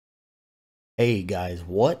Hey guys,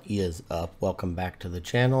 what is up? Welcome back to the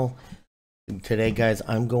channel. Today guys,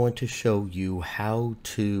 I'm going to show you how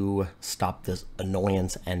to stop this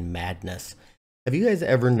annoyance and madness. Have you guys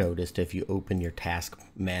ever noticed if you open your task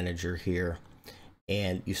manager here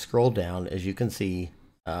and you scroll down, as you can see,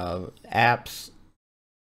 apps,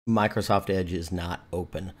 Microsoft Edge is not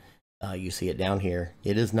open. You see it down here.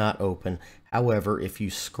 It is not open. However, if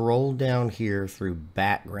you scroll down here through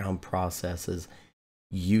background processes,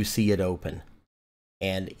 you see it open,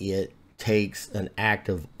 and it takes an act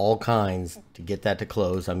of all kinds to get that to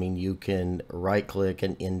close. I mean, you can right click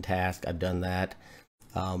and in task. I've done that.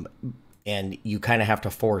 And you kind of have to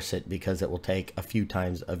force it because it will take a few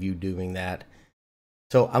times of you doing that.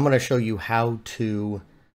 So I'm going to show you how to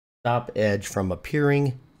stop Edge from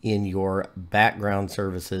appearing in your background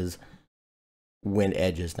services when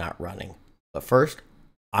Edge is not running. But first,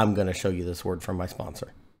 I'm going to show you this word from my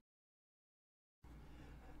sponsor.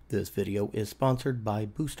 This video is sponsored by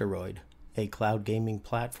Boosteroid, a cloud gaming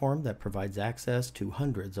platform that provides access to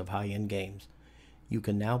hundreds of high-end games. You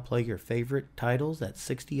can now play your favorite titles at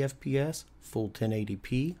 60 FPS, full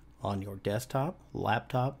 1080p on your desktop,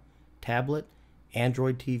 laptop, tablet,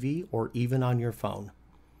 Android TV, or even on your phone.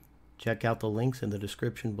 Check out the links in the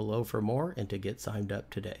description below for more and to get signed up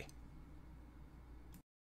today.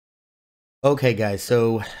 Okay guys,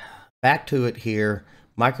 so back to it here.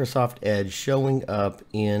 Microsoft Edge showing up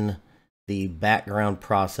in the background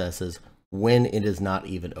processes when it is not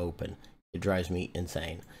even open. It drives me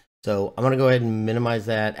insane. So I'm going to go ahead and minimize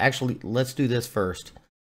that. Actually, let's do this first.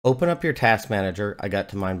 Open up your task manager. I got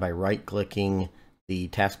to mine by right clicking the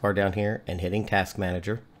taskbar down here and hitting task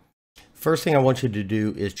manager. First thing I want you to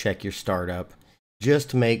do is check your startup, just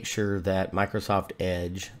to make sure that Microsoft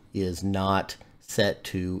Edge is not set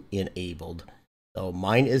to enabled. So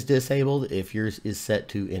mine is disabled. If yours is set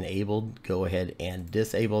to enabled, go ahead and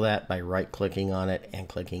disable that by right clicking on it and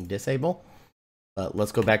clicking disable.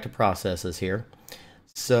 Let's go back to processes here.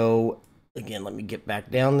 So again, let me get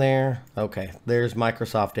back down there. Okay, there's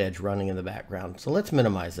Microsoft Edge running in the background. So let's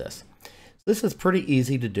minimize this. This is pretty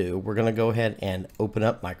easy to do. We're going to go ahead and open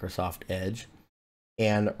up Microsoft Edge.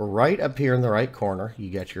 And right up here in the right corner,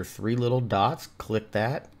 you got your three little dots. Click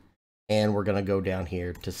that. And we're going to go down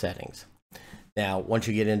here to settings. Now, once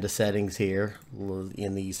you get into settings here,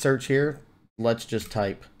 in the search here, let's just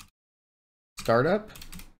type startup,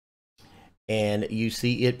 and you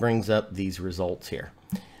see it brings up these results here.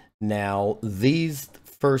 Now, these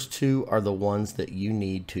first two are the ones that you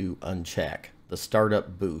need to uncheck, the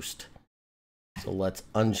startup boost. So let's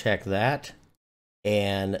uncheck that,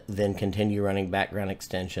 and then continue running background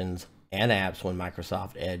extensions and apps when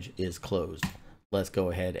Microsoft Edge is closed. Let's go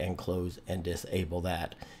ahead and close and disable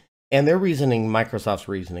that. And their reasoning, Microsoft's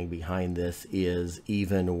reasoning behind this is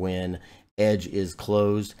even when Edge is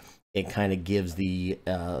closed, it kind of gives the,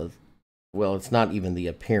 well, it's not even the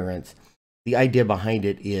appearance. The idea behind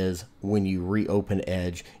it is when you reopen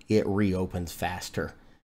Edge, it reopens faster.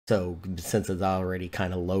 So since it's already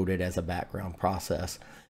kind of loaded as a background process.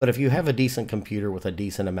 But if you have a decent computer with a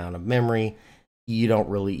decent amount of memory, you don't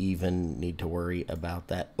really even need to worry about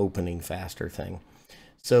that opening faster thing.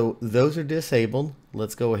 So those are disabled.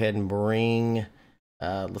 Let's go ahead and bring,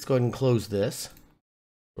 let's go ahead and close this.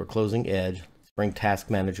 We're closing Edge. Let's bring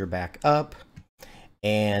Task Manager back up.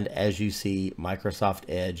 And as you see, Microsoft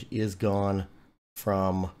Edge is gone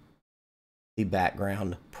from the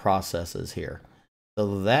background processes here.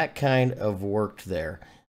 So that kind of worked there.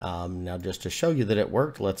 Now just to show you that it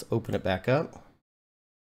worked, let's open it back up.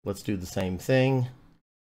 Let's do the same thing.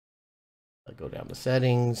 I'll go down to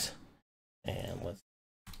settings and let's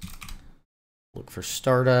look for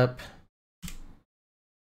startup,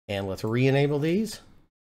 and let's re-enable these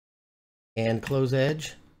and close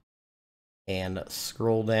Edge and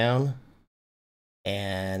scroll down,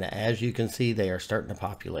 and as you can see, they are starting to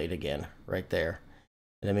populate again right there.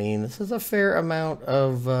 And I mean, this is a fair amount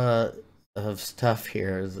of stuff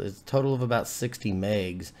here. It's a total of about 60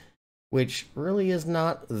 megs, which really is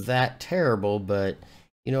not that terrible. But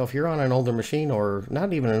you know, if you're on an older machine, or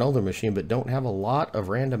not even an older machine, but don't have a lot of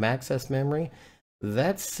random access memory,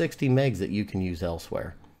 that's 60 megs that you can use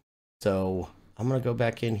elsewhere. So I'm going to go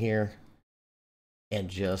back in here and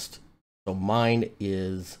just, so mine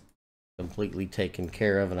is completely taken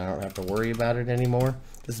care of and I don't have to worry about it anymore.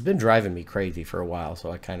 This has been driving me crazy for a while,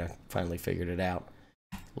 so I kind of finally figured it out.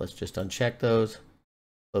 Let's just uncheck those,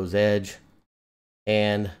 close Edge,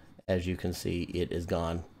 and as you can see, it is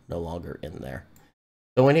gone, no longer in there.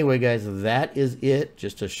 So anyway, guys, that is it.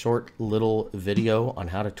 Just a short little video on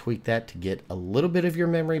how to tweak that to get a little bit of your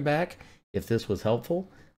memory back. If this was helpful,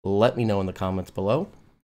 let me know in the comments below.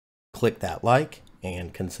 Click that like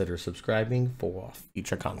and consider subscribing for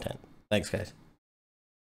future content. Thanks, guys.